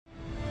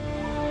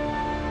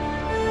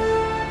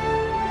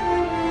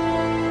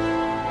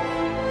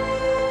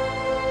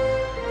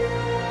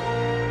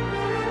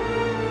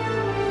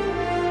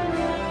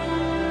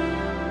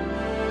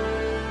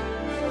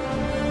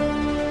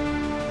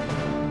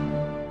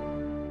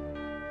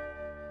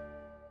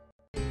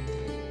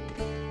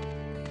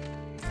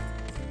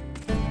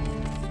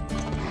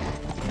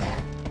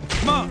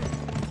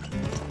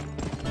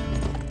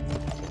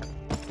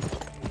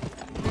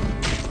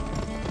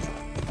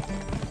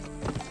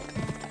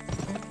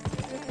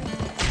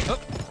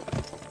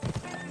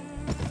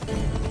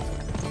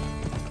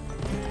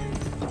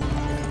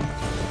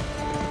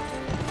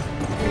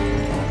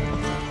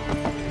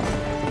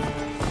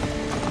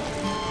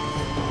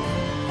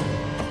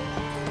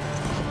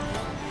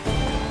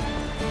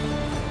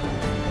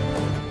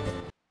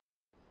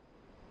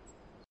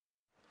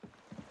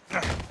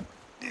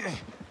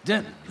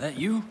Denton, that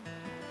you?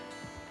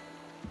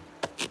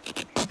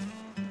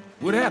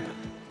 What happened?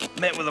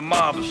 Met with a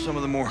mob of some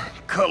of the more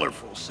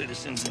colorful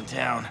citizens in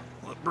town.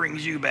 What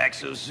brings you back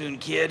so soon,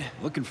 kid?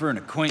 Looking for an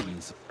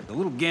acquaintance. A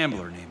little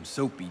gambler named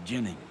Soapy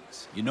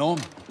Jennings. You know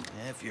him?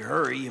 If you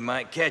hurry, you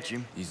might catch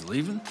him. He's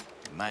leaving?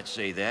 You might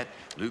say that.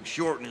 Luke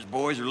Short and his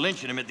boys are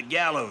lynching him at the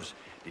gallows.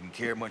 Didn't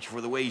care much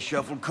for the way he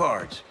shuffled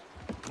cards.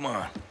 Come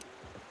on.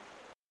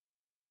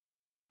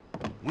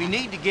 We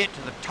need to get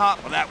to the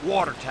top of that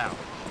water tower.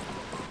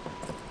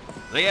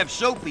 They have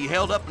Soapy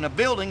held up in a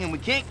building and we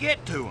can't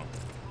get to him.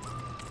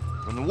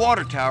 From the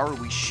water tower,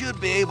 we should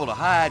be able to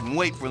hide and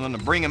wait for them to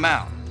bring him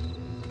out.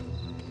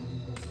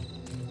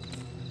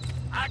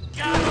 I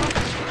got him!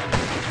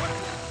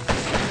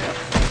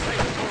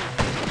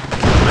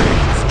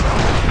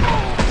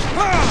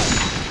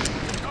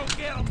 Go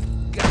get him!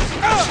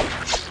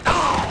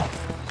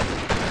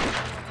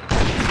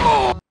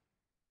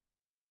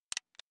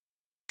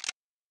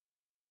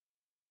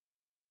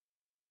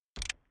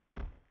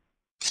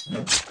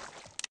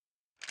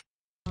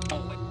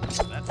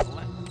 That's the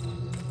left.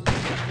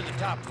 Get to the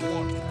top of the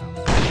water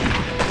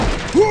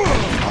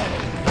tower.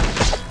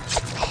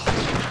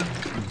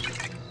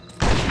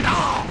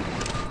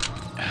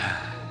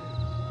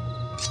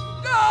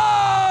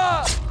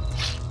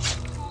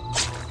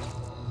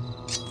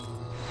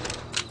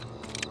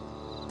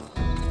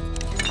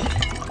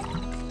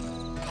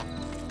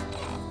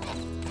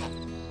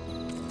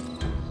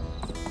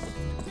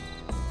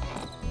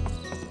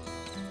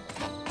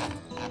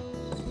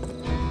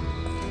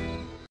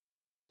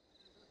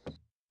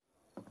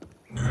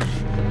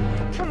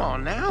 Come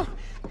on now.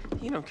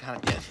 You don't gotta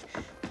get...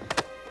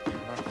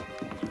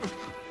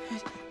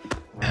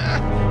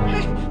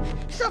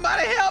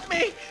 Somebody help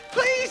me!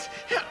 Please!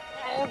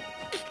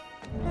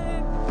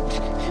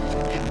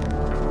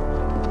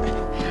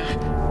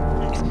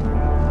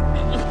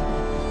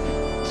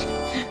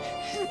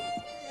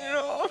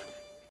 Oh.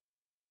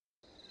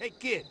 Hey,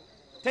 kid,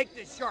 take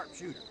this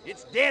sharpshooter.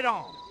 It's dead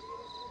on.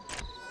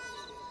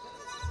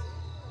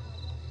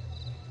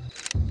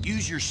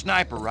 Use your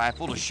sniper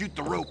rifle to shoot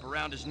the rope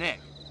around his neck.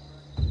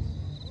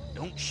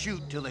 Don't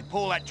shoot till they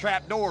pull that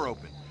trap door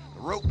open.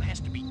 The rope has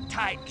to be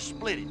tight to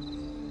split it.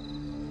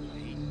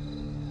 Wait.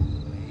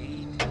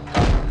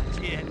 That's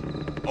it.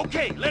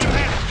 Okay, let him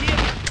have it,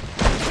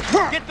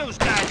 kid. Get those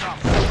guys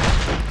off.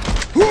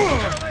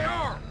 There they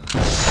are.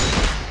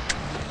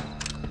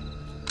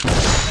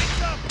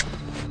 Take up.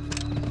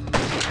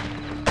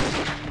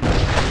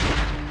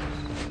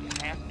 You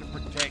have to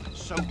protect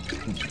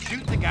Soapy.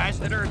 Shoot the guys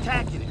that are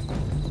attacking him.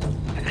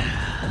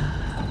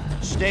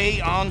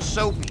 Stay on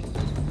Soapy.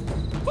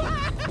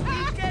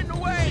 He's getting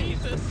away!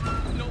 Jesus!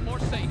 No more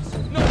safes.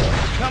 No more.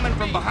 Coming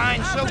from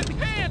behind Soapy.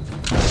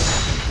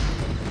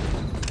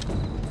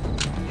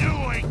 You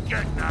ain't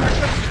getting Here out.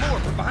 comes more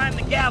from behind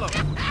the gallows.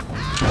 Get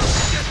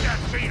that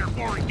cheater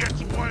before he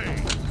gets away.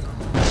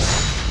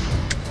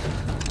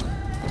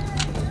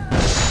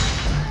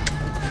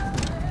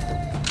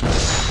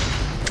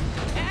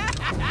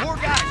 More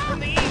guys from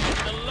the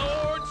east. The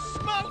Lord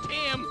smote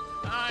him!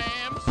 I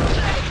am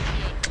saved,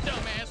 you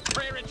dumbass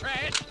prairie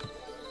trash!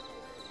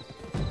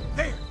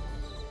 There.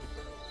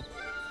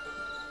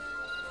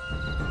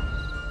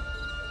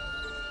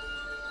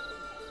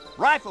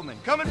 Riflemen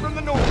coming from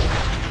the north.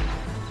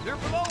 They're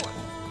below us.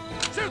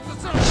 Shoot the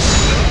son.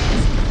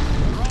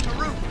 They're on the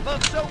roof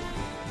above Soapy.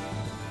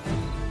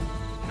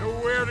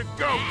 Nowhere to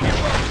go.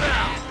 Give up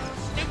now.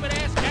 Stupid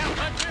ass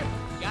cowpuncher!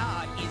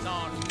 God is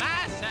on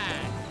my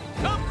side!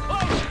 Come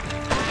close!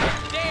 I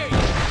dare you!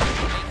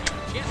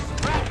 Make your chest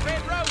bright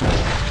red roses!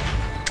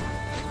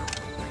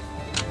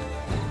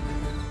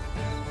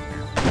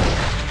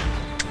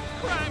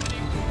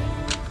 Criminy!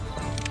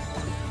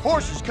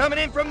 Horses coming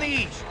in from the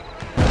east.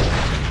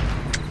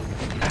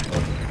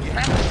 You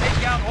have to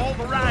take out all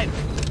the riders.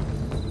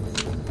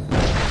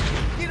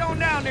 Get on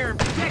down there and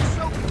protect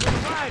Soapy from the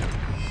riders.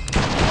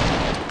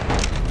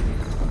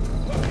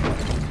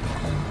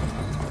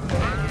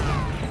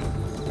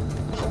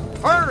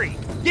 Hurry!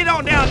 Get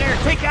on down there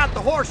and take out the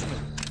horsemen.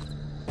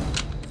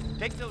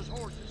 Take those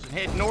horses and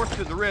head north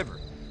to the river.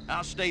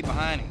 I'll stay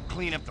behind and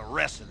clean up the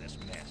rest of this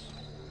mess.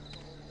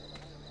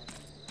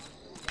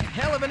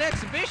 Hell of an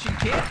exhibition,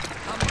 kid!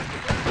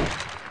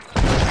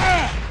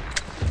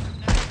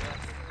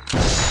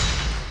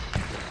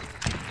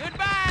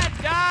 Goodbye,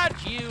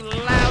 Dodge, you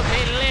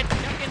lousy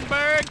lint-chucking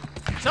bird!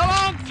 So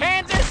long,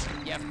 Kansas,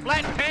 you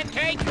flat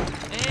pancake,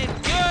 and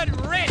good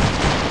riddance!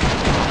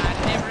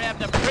 I'd never have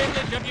the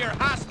privilege of your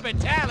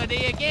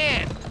hospitality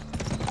again!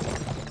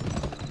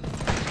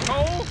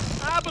 Cole,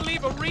 I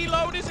believe a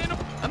reload is in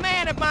a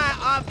man of my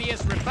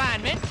obvious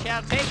refinement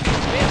shall take his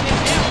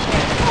business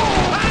elsewhere.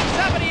 Find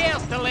somebody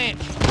else to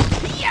lynch!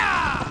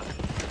 Yeah!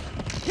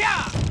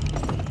 Yeah!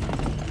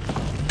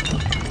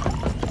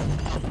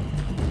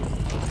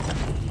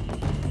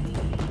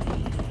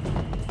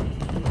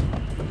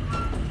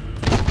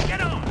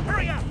 Get on!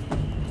 Hurry up!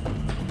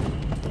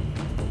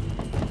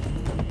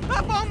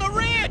 Up on the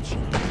ridge!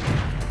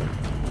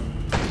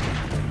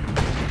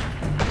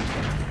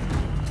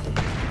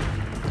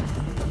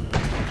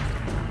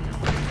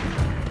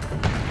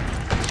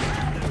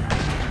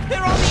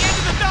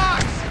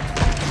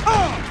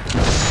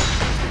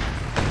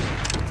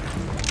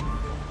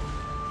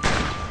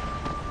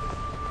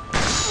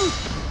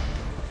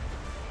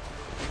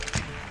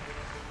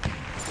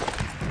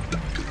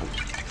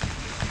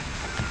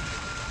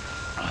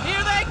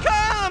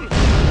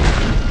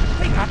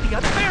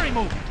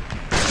 moving.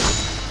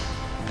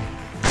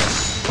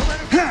 Don't let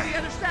him get to the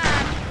other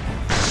side.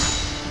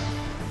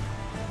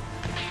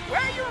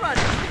 Where are you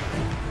running to?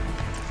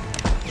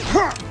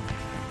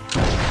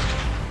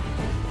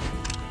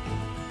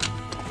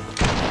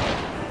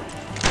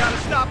 Gotta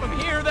stop them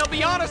here, they'll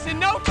be on us in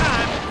no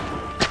time.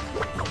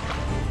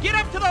 Get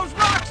up to those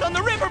rocks on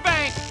the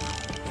riverbank.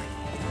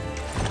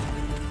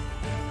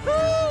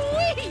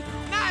 Woo-wee!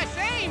 Nice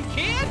aim,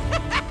 kid!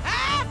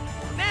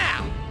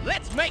 Now,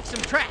 let's make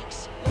some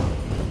tracks.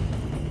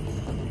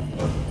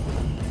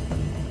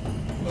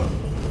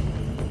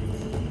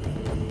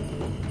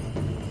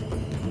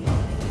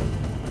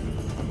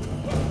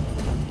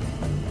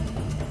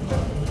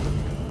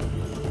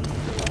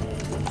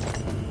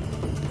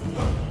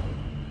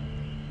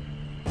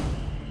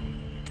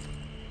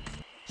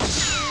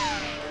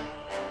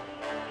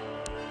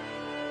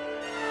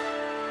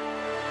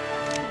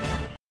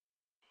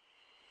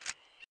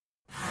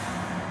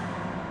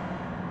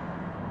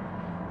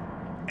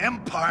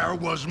 Empire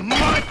was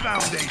my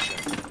foundation.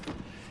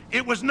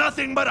 It was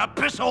nothing but a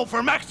pisshole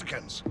for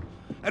Mexicans.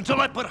 Until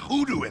I put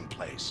hoodoo in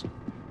place.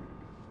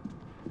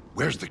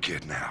 Where's the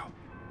kid now?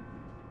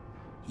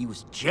 He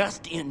was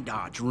just in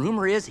Dodge.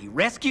 Rumor is he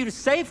rescued a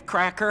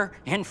safecracker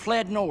and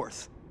fled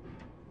north.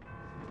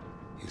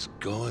 He's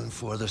going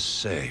for the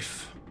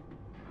safe.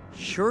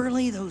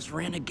 Surely those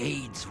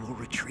renegades will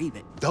retrieve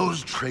it.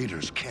 Those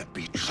traitors can't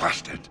be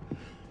trusted.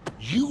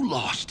 You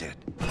lost it.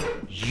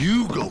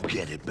 You go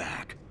get it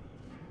back.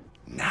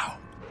 Now,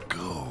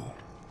 go.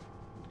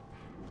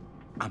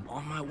 I'm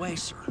on my way,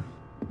 sir.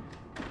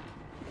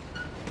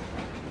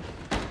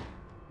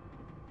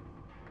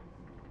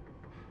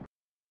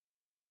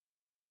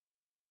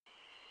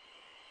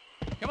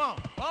 Come on,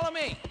 follow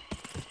me.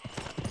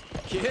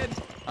 Kid,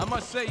 I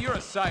must say you're a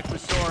sight for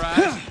sore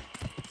eyes.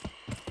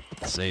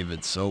 Save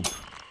it, Soap.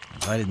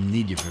 If I didn't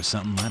need you for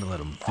something, I'd let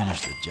him finish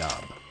the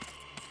job.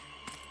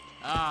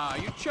 Ah,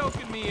 you're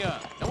choking me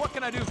up. Now what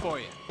can I do for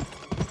you?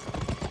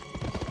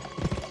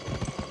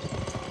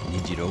 I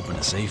need you to open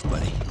a safe,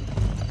 buddy.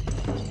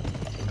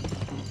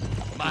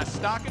 My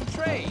stock and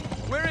trade.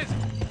 Where is it?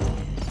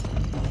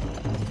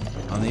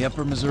 On the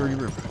upper Missouri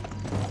River.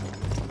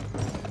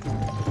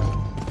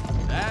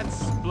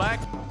 That's Black...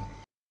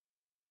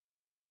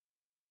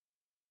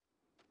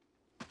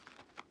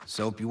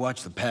 Soap, you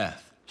watch the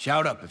path.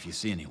 Shout up if you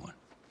see anyone.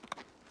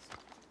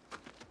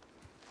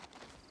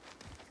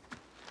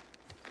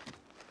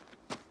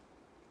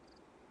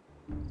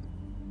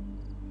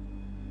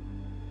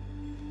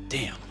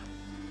 Damn.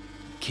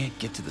 Can't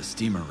get to the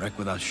steamer wreck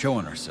without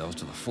showing ourselves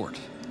to the fort.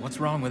 What's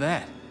wrong with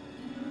that?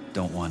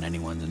 Don't want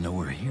anyone to know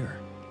we're here.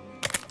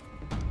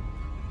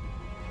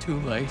 Too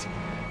late.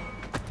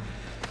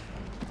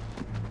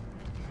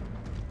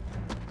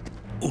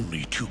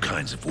 Only two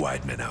kinds of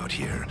white men out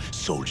here,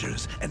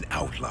 soldiers and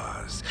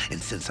outlaws. And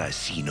since I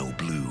see no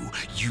blue,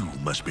 you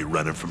must be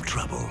running from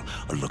trouble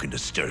or looking to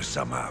stir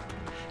some up.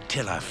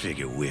 Till I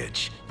figure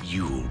which,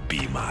 you'll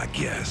be my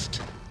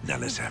guest. Now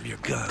let's have your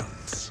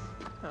guns.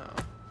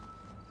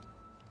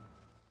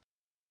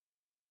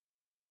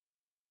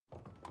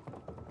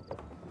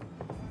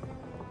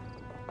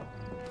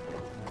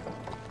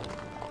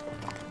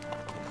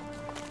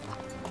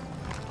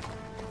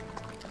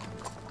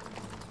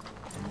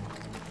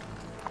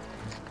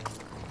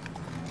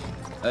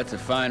 That's a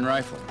fine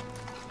rifle.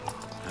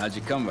 How'd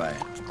you come by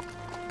it?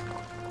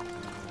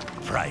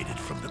 Pried it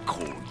from the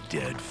cold,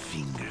 dead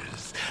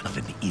fingers of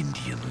an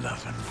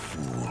Indian-loving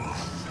fool.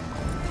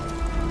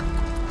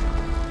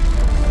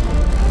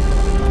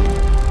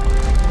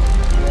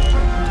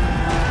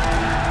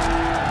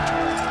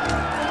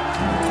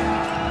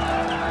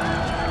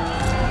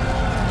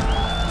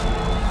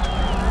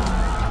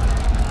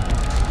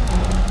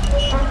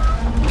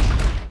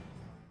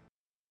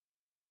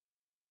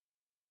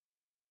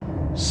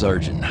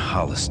 Sergeant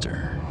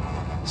Hollister,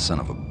 son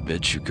of a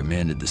bitch who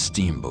commanded the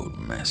Steamboat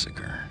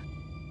Massacre.